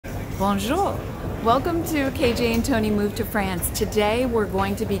Bonjour. Welcome to KJ and Tony Move to France. Today we're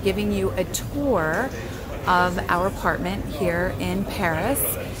going to be giving you a tour of our apartment here in Paris,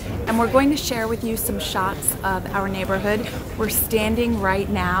 and we're going to share with you some shots of our neighborhood. We're standing right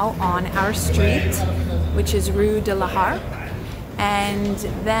now on our street, which is Rue de la Harpe, and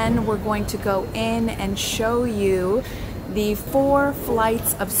then we're going to go in and show you the 4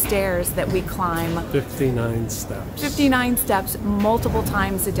 flights of stairs that we climb. 59 steps. 59 steps multiple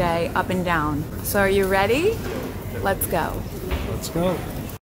times a day, up and down. So are you ready? Let's go. Let's go.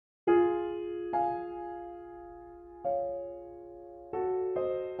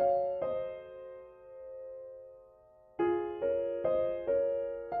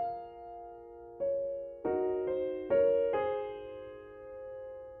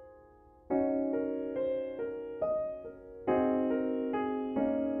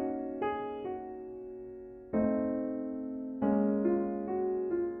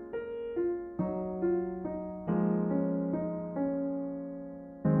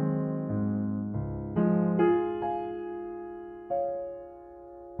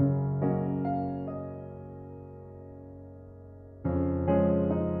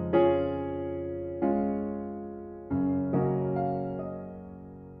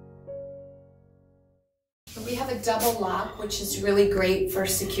 We have a double lock, which is really great for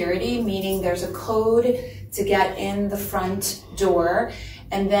security, meaning there's a code to get in the front door,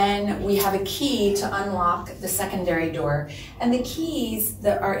 and then we have a key to unlock the secondary door. And the keys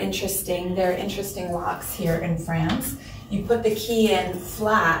that are interesting, they're interesting locks here in France. You put the key in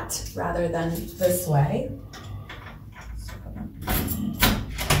flat rather than this way.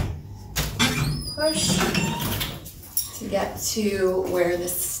 Push to get to where the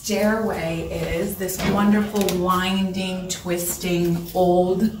stairway is, this wonderful winding, twisting,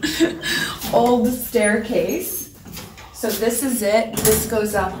 old staircase. So this is it. This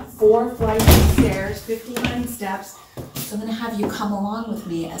goes up 4 flights of stairs, 59 steps. So I'm gonna have you come along with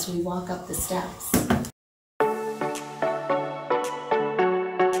me as we walk up the steps.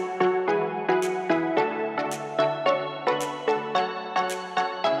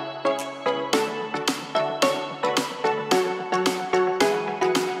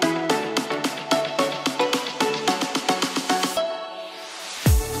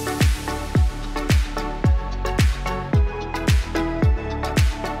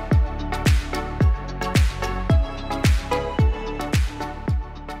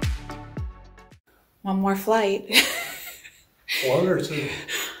 One more flight. 1 or 2?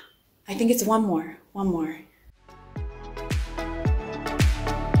 I think it's one more. One more.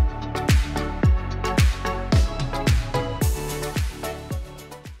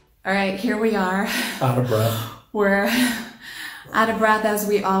 All right, here we are. Out of breath. We're out of breath, as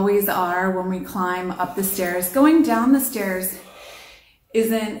we always are when we climb up the stairs. Going down the stairs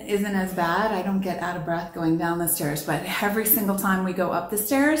isn't as bad. I don't get out of breath going down the stairs, but every single time we go up the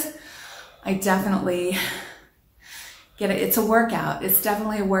stairs, I definitely get it. It's a workout. It's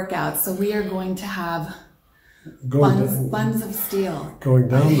definitely a workout. So we are going to have buns of steel. Going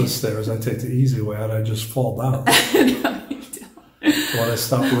down the stairs, I take the easy way out. I just fall down. No, you don't. When I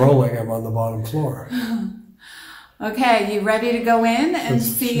stop rolling, I'm on the bottom floor. Okay, you ready to go in and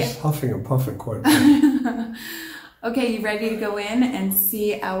see? She's huffing and puffing quite a bit. Okay, you ready to go in and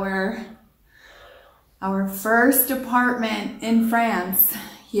see our first apartment in France?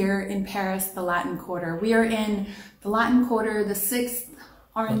 Here in Paris, the Latin Quarter. We are in the Latin Quarter, the 6th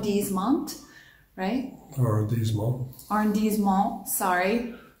arrondissement, right? Arrondissement,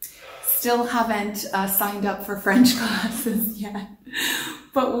 sorry. Still haven't signed up for French classes yet,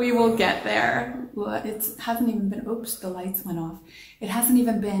 but we will get there. Well, it hasn't even been, oops, the lights went off. It hasn't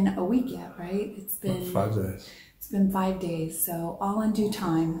even been a week yet, right? It's been 5 days. It's been 5 days, so all in due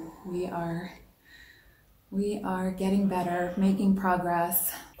time. We are getting better, making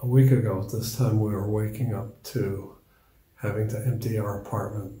progress. A week ago at this time, we were waking up to having to empty our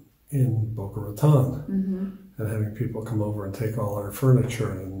apartment in Boca Raton, and having people come over and take all our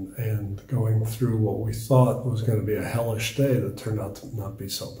furniture, and going through what we thought was going to be a hellish day that turned out to not be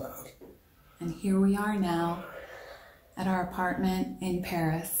so bad. And here we are now at our apartment in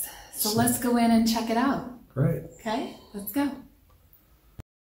Paris. So let's go in and check it out. Great. Okay, let's go.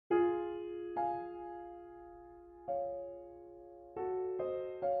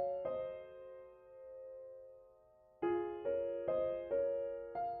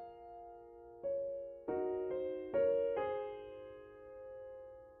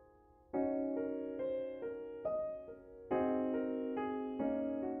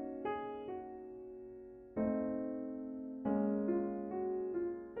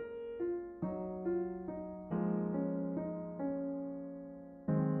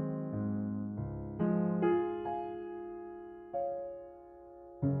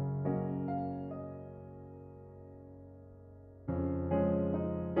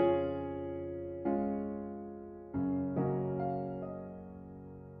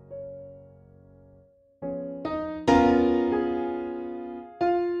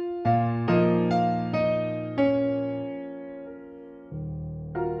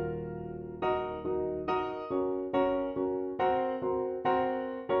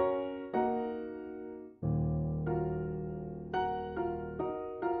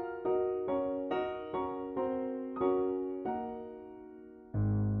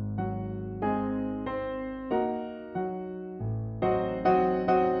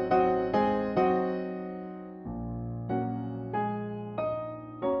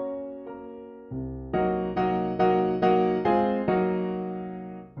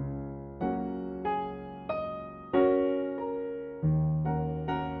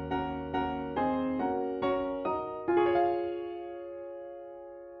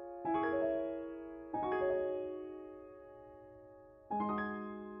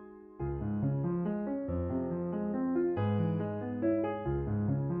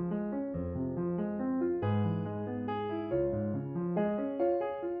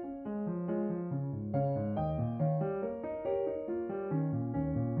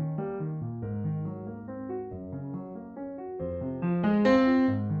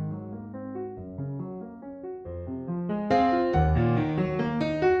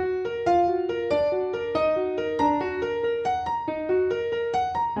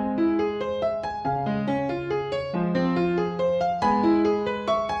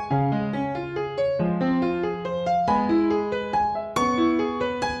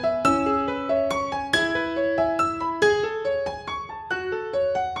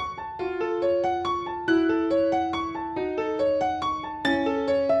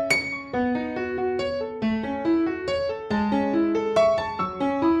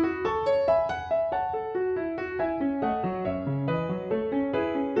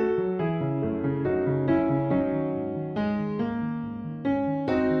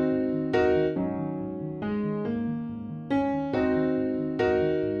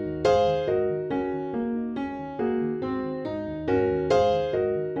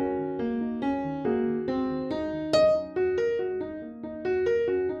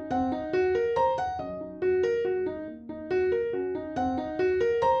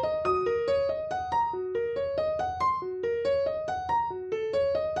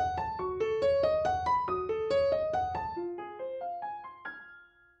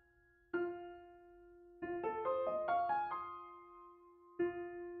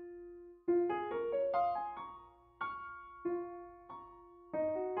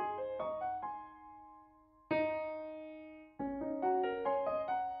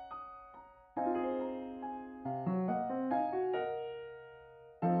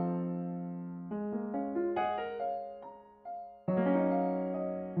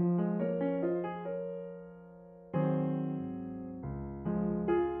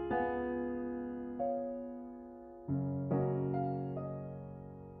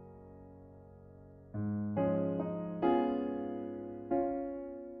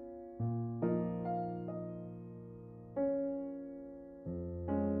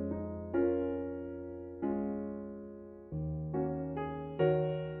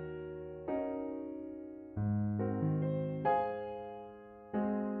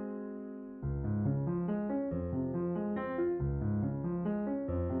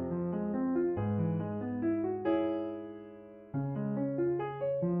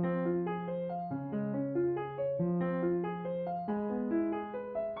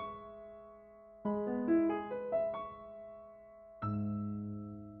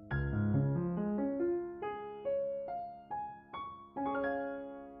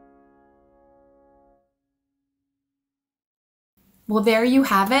 Well, there you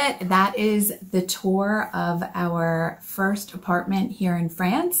have it. That is the tour of our first apartment here in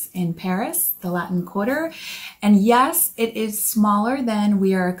France, in Paris, the Latin Quarter. And yes, it is smaller than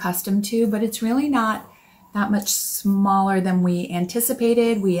we are accustomed to, but it's really not that much smaller than we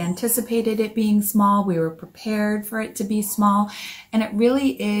anticipated. We anticipated it being small. We were prepared for it to be small. And it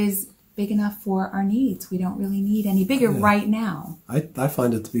really is big enough for our needs. We don't really need any bigger right now. I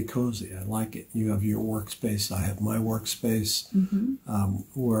find it to be cozy. I like it. You have your workspace. I have my workspace,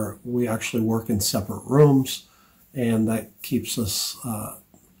 where we actually work in separate rooms, and that keeps us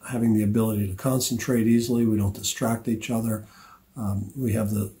having the ability to concentrate easily. We don't distract each other. We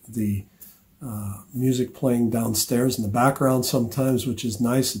have the music playing downstairs in the background sometimes, which is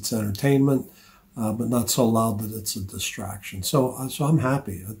nice. It's entertainment. But not so loud that it's a distraction. So I'm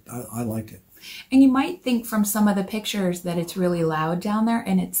happy. I like it. And you might think from some of the pictures that it's really loud down there,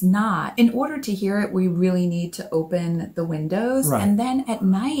 and it's not. In order to hear it, we really need to open the windows. Right. And then at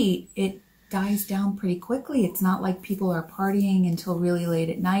night, it dies down pretty quickly. It's not like people are partying until really late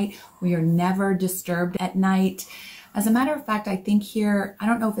at night. We are never disturbed at night. As a matter of fact, I think here, I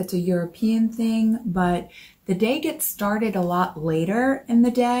don't know if it's a European thing, but the day gets started a lot later in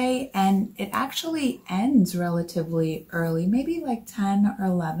the day, and it actually ends relatively early, maybe like 10 or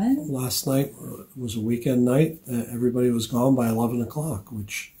 11. Last night was a weekend night. Everybody was gone by 11 o'clock,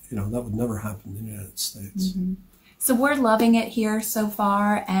 which, that would never happen in the United States. So we're loving it here so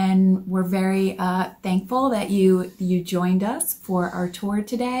far, and we're very thankful that you joined us for our tour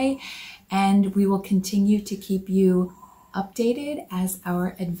today. And we will continue to keep you updated as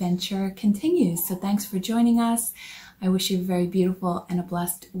our adventure continues. So thanks for joining us. I wish you a very beautiful and a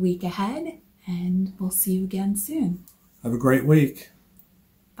blessed week ahead, and we'll see you again soon. Have a great week.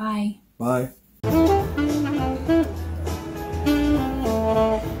 Bye. Bye.